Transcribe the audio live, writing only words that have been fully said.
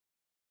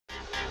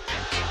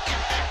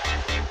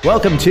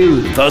Welcome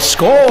to The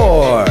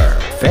Score,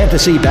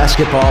 Fantasy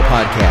Basketball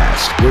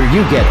Podcast, where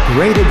you get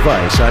great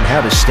advice on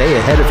how to stay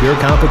ahead of your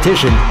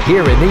competition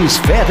here in these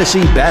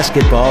fantasy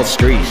basketball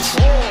streets.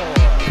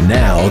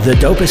 Now, the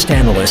dopest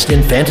analyst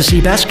in fantasy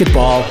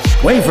basketball,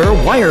 Waiver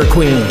Wire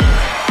Queen.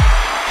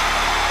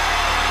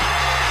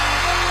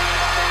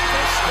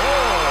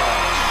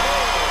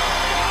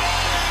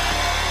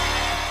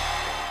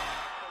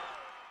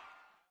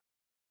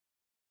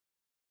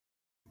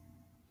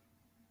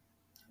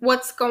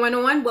 What's going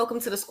on? Welcome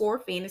to the Score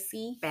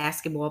Fantasy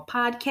Basketball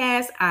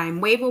Podcast. I'm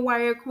Waiver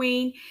Wire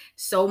Queen.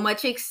 So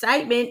much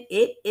excitement.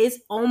 It is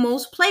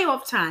almost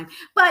playoff time.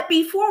 But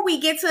before we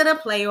get to the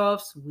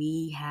playoffs,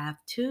 we have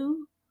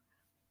to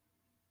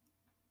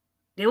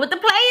deal with the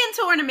play-in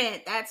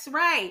tournament. That's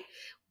right.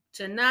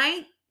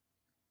 Tonight,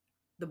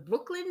 the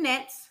Brooklyn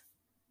Nets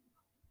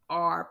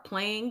are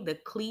playing the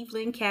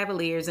Cleveland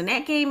Cavaliers, and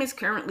that game is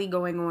currently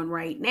going on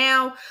right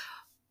now.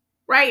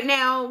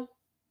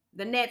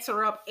 The Nets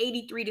are up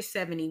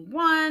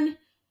 83-71,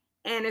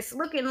 and it's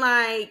looking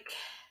like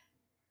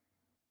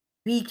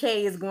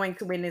BK is going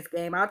to win this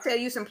game. I'll tell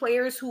you some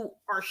players who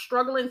are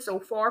struggling so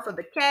far for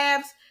the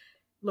Cavs.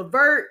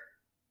 LeVert,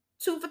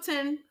 2 for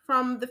 10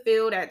 from the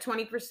field at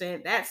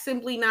 20%. That's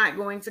simply not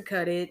going to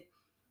cut it.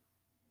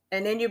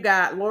 And then you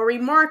got Lauri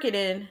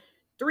Markkanen,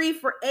 3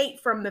 for 8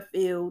 from the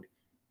field.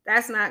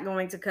 That's not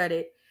going to cut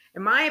it.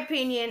 In my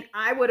opinion,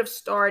 I would have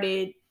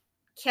started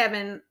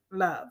Kevin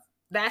Love.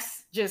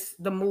 That's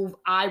just the move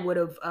I would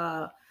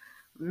have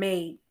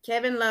made.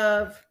 Kevin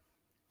Love,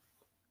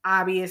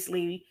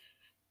 obviously,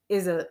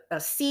 is a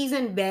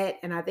seasoned vet,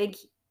 and I think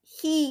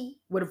he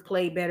would have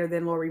played better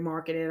than Lauri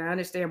Markkanen. I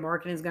understand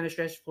Markkanen is going to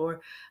stretch the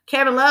floor.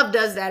 Kevin Love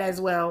does that as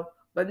well,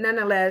 but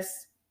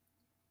nonetheless,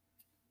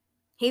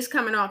 he's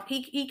coming off.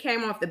 He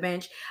came off the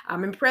bench.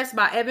 I'm impressed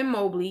by Evan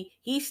Mobley.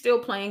 He's still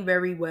playing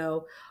very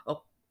well.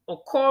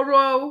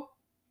 Okoro,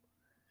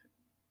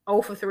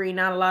 0 for 3,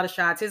 not a lot of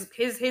shots.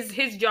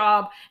 His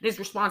job and his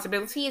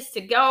responsibility is to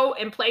go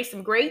and play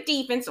some great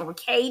defense on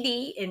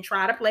KD and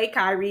try to play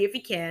Kyrie if he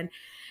can.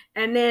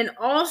 And then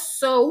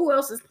also, who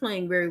else is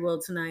playing very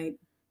well tonight?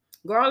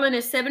 Garland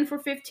is 7 for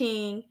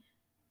 15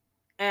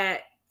 at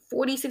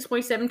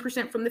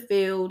 46.7% from the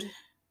field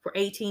for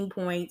 18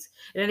 points.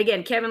 And then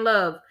again, Kevin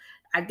Love,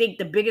 I think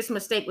the biggest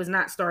mistake was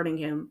not starting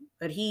him,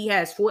 but he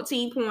has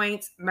 14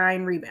 points,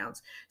 9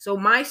 rebounds. So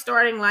my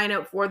starting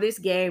lineup for this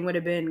game would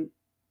have been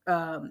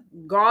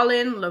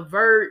Garland,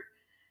 LeVert,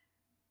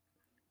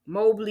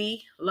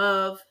 Mobley,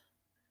 Love,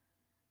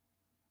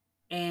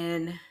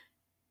 and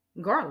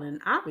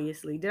Garland,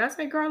 obviously. Did I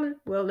say Garland?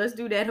 Well, let's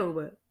do that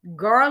over.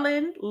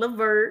 Garland,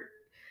 LeVert,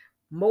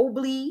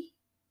 Mobley,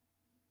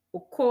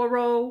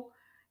 Okoro,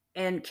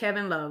 and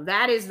Kevin Love.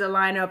 That is the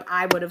lineup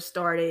I would have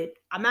started.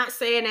 I'm not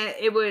saying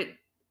that it would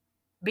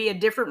be a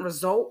different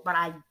result, but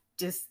I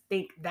just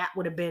think that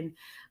would have been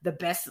the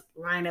best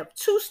lineup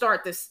to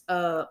start this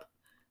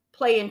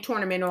play-in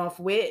tournament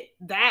off with.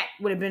 That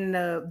would have been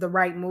the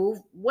right move.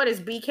 What is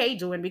BK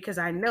doing? Because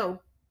I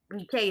know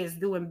BK is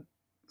doing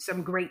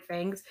some great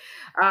things.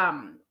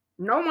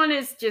 No one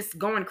is just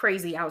going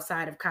crazy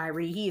outside of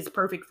Kyrie. He is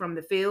perfect from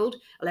the field.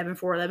 11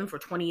 for 11 for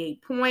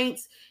 28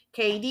 points.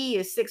 KD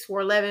is 6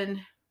 for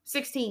 11,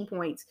 16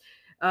 points.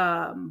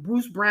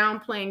 Bruce Brown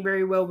playing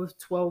very well with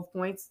 12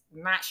 points.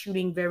 Not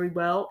shooting very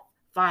well.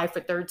 5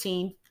 for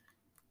 13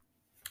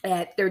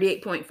 at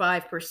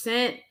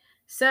 38.5%.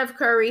 Seth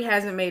Curry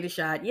hasn't made a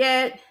shot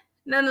yet.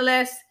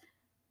 Nonetheless,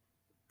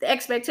 the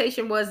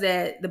expectation was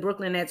that the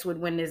Brooklyn Nets would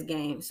win this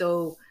game.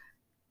 So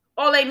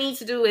all they need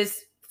to do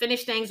is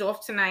finish things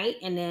off tonight,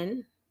 and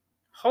then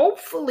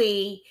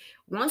hopefully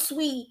once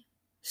we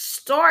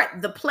start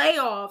the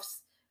playoffs,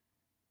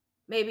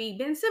 maybe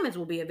Ben Simmons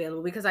will be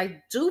available, because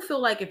I do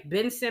feel like if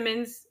Ben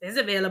Simmons is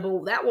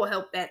available, that will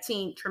help that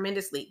team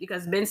tremendously,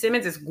 because Ben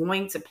Simmons is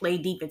going to play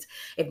defense.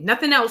 If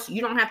nothing else,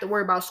 you don't have to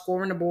worry about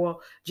scoring the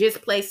ball.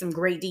 Just play some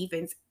great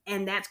defense,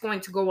 and that's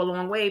going to go a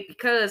long way,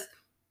 because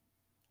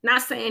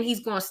not saying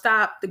he's going to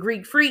stop the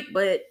Greek Freak,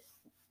 but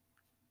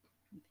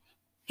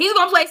he's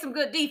going to play some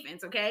good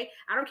defense, okay?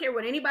 I don't care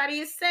what anybody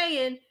is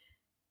saying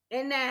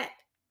in that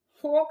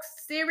Hawks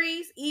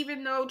series,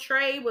 even though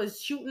Trey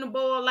was shooting the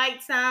ball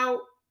lights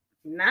out.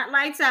 Not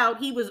lights out.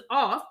 He was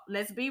off.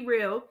 Let's be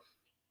real.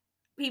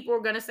 People are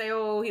going to say,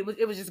 oh,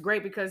 it was just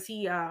great because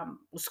he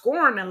was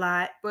scoring a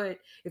lot. But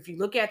if you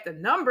look at the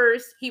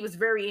numbers, he was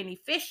very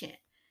inefficient.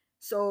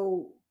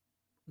 So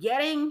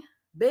getting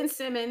Ben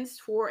Simmons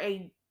for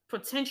a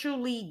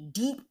potentially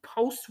deep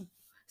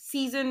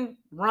postseason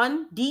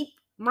run,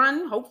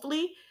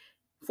 hopefully,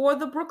 for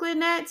the Brooklyn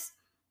Nets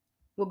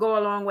will go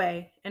a long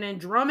way. And then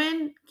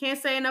Drummond, can't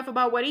say enough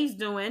about what he's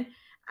doing.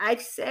 I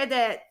said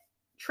that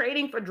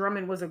trading for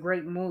Drummond was a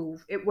great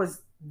move. It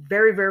was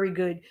very, very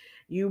good.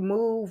 You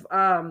move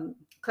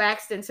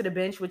Claxton to the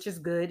bench, which is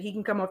good. He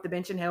can come off the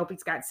bench and help.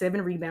 He's got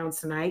 7 rebounds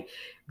tonight.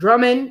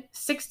 Drummond,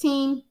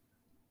 16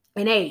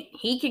 and 8.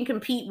 He can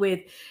compete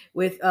with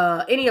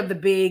any of the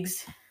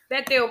bigs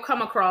that they'll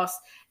come across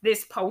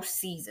this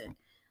postseason.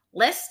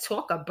 Let's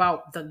talk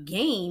about the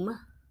game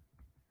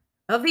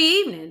of the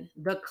evening,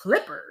 the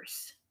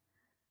Clippers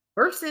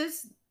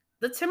versus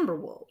the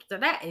Timberwolves. So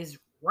that is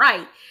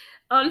right.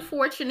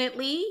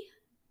 Unfortunately,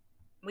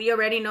 we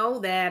already know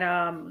that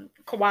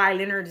Kawhi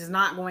Leonard is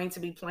not going to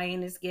be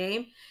playing this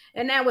game,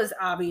 and that was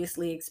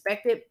obviously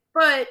expected,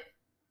 but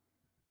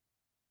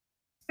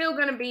still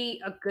going to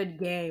be a good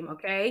game,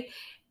 okay?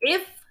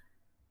 If,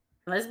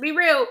 let's be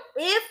real,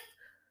 if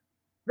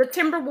the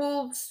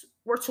Timberwolves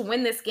were to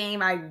win this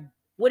game, I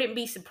wouldn't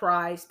be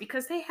surprised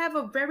because they have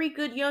a very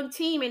good young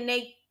team and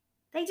they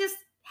just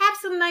have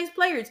some nice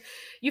players.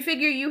 You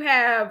figure you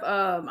have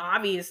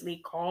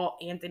obviously Karl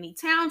Anthony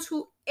Towns,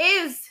 who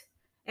is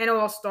an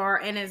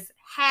all-star and has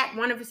had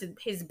one of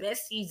his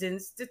best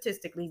seasons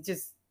statistically,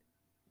 just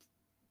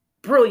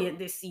brilliant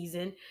this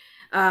season.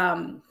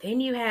 Then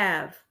you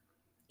have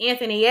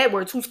Anthony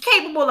Edwards, who's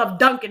capable of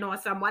dunking on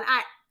someone.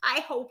 I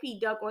hope he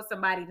dunk on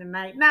somebody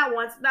tonight. Not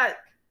once, not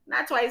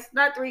twice,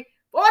 not three,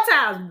 4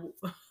 times.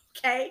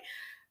 Okay?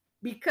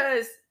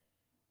 Because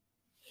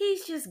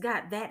he's just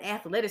got that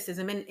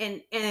athleticism.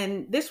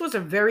 And this was a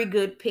very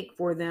good pick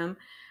for them.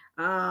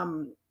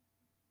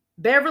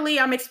 Beverly,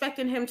 I'm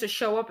expecting him to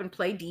show up and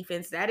play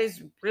defense. That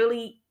is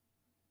really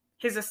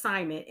his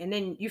assignment. And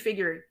then you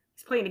figure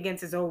he's playing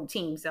against his old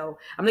team. So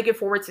I'm looking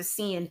forward to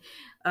seeing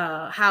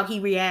how he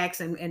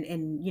reacts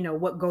and you know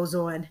what goes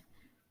on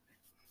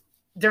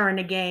during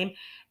the game.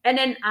 And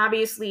then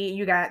obviously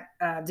you got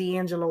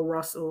D'Angelo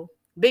Russell.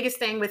 Biggest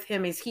thing with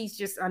him is he's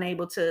just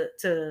unable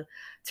to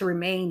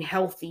remain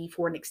healthy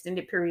for an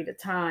extended period of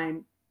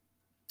time.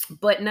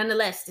 But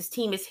nonetheless, this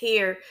team is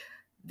here.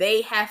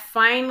 They have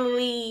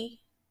finally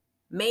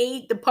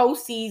made the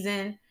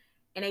postseason,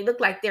 and they look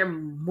like they're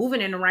moving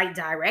in the right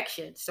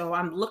direction. So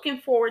I'm looking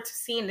forward to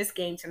seeing this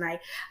game tonight.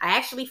 I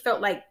actually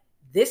felt like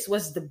this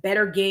was the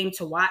better game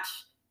to watch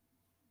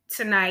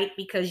tonight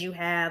because you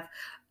have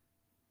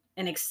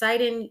an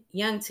exciting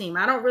young team.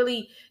 I don't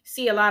really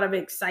see a lot of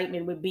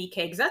excitement with BK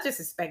because I just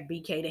expect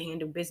BK to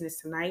handle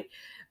business tonight.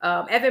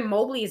 Evan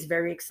Mobley is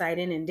very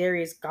exciting, and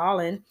Darius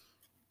Garland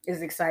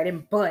is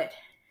exciting, but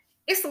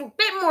it's a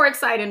bit more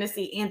exciting to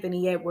see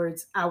Anthony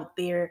Edwards out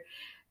there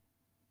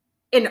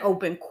in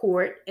open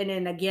court. And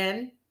then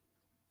again,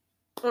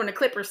 on the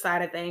Clippers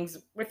side of things,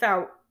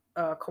 without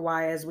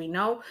Kawhi, as we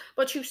know,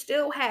 but you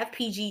still have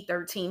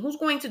PG-13, who's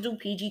going to do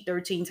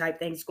PG-13 type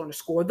things. He's going to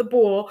score the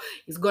ball.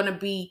 He's going to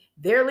be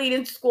their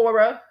leading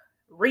scorer,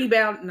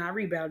 not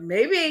rebound,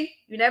 maybe.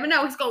 You never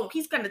know. He's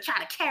going to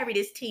try to carry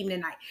this team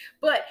tonight.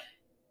 But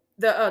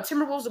the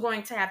Timberwolves are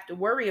going to have to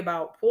worry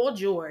about Paul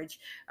George,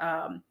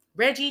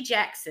 Reggie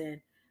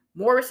Jackson.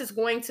 Morris is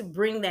going to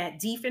bring that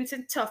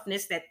defensive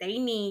toughness that they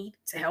need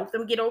to help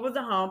them get over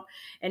the hump.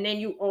 And then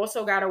you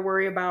also got to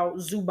worry about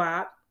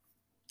Zubac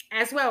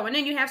as well. And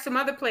then you have some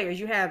other players.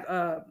 You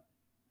have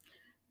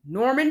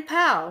Norman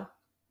Powell.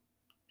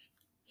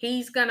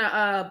 He's going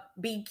to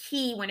be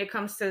key when it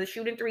comes to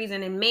shooting threes.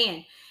 And then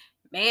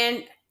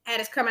man had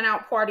his coming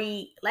out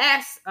party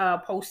last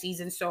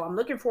postseason. So I'm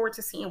looking forward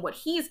to seeing what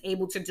he is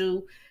able to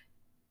do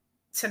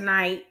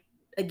tonight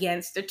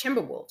against the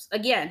Timberwolves.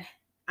 Again,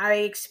 I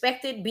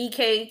expected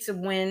BK to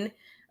win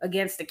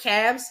against the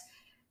Cavs.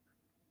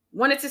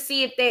 Wanted to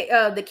see if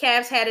the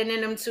Cavs had it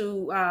in them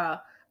to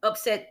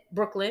upset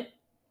Brooklyn.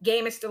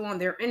 Game is still on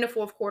there in the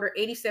fourth quarter,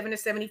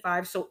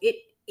 87-75. So it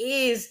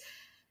is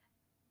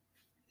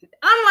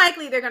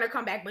unlikely they're going to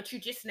come back, but you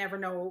just never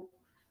know.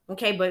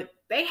 Okay, but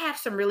they have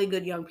some really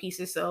good young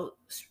pieces. So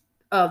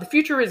the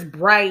future is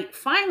bright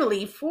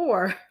finally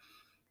for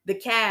the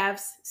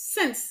Cavs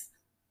since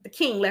the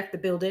King left the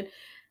building.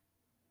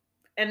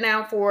 And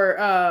now for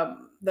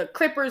the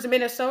Clippers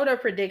Minnesota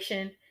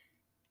prediction.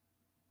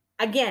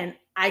 Again,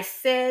 I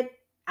said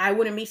I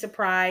wouldn't be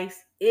surprised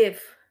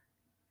if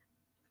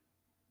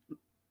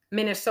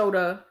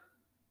Minnesota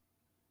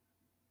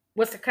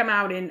was to come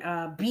out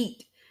and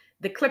beat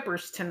the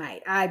Clippers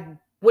tonight. I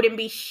wouldn't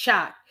be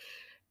shocked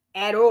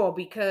at all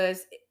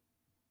because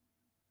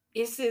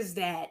this is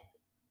that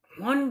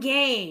one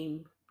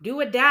game,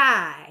 do or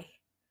die.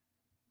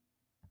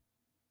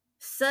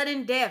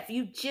 Sudden death.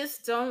 You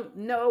just don't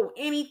know.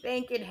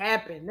 Anything can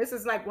happen. This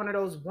is like one of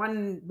those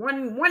one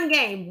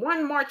game,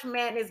 one March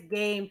Madness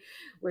game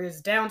where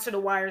it's down to the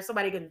wire.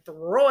 Somebody can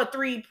throw a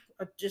three,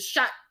 just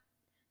shot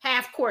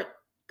half court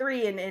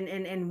three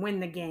and win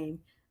the game.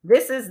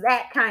 This is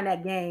that kind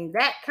of game,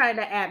 that kind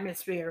of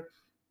atmosphere.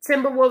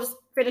 Timberwolves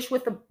finished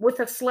with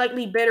a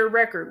slightly better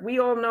record. We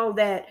all know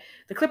that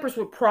the Clippers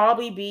would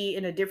probably be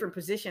in a different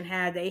position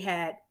had they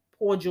had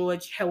Paul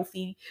George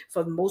healthy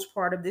for the most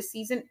part of this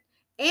season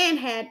and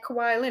had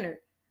Kawhi Leonard.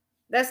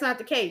 That's not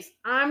the case.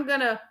 I'm going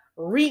to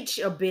reach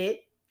a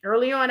bit.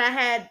 Early on, I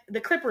had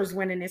the Clippers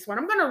winning this one.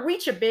 I'm going to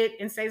reach a bit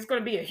and say it's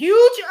going to be a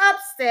huge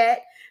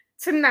upset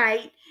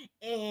tonight,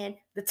 and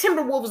the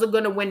Timberwolves are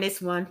going to win this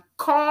one.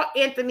 Karl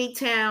Anthony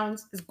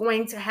Towns is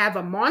going to have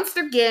a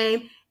monster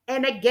game,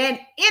 and again,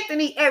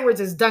 Anthony Edwards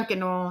is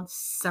dunking on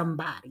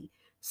somebody.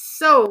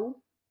 So,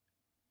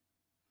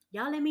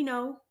 y'all let me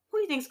know who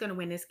you think is going to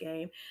win this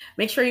game.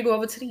 Make sure you go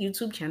over to the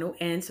YouTube channel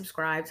and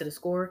subscribe to the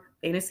Score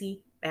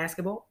Fantasy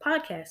Basketball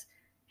Podcast.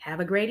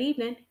 Have a great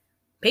evening.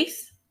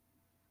 Peace.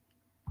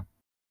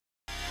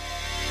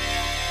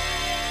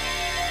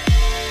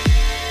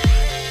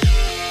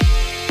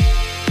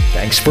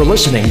 Thanks for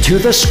listening to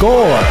The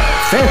Score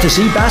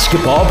Fantasy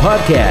Basketball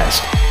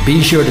Podcast.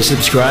 Be sure to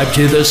subscribe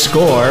to The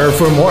Score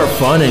for more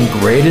fun and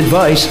great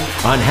advice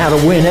on how to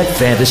win at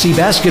fantasy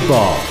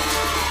basketball.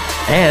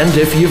 And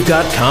if you've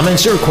got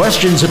comments or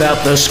questions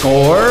about The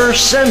Score,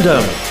 send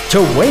them to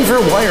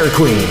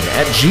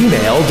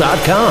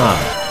waiverwirequeen@gmail.com.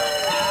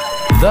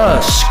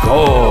 The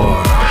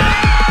Score.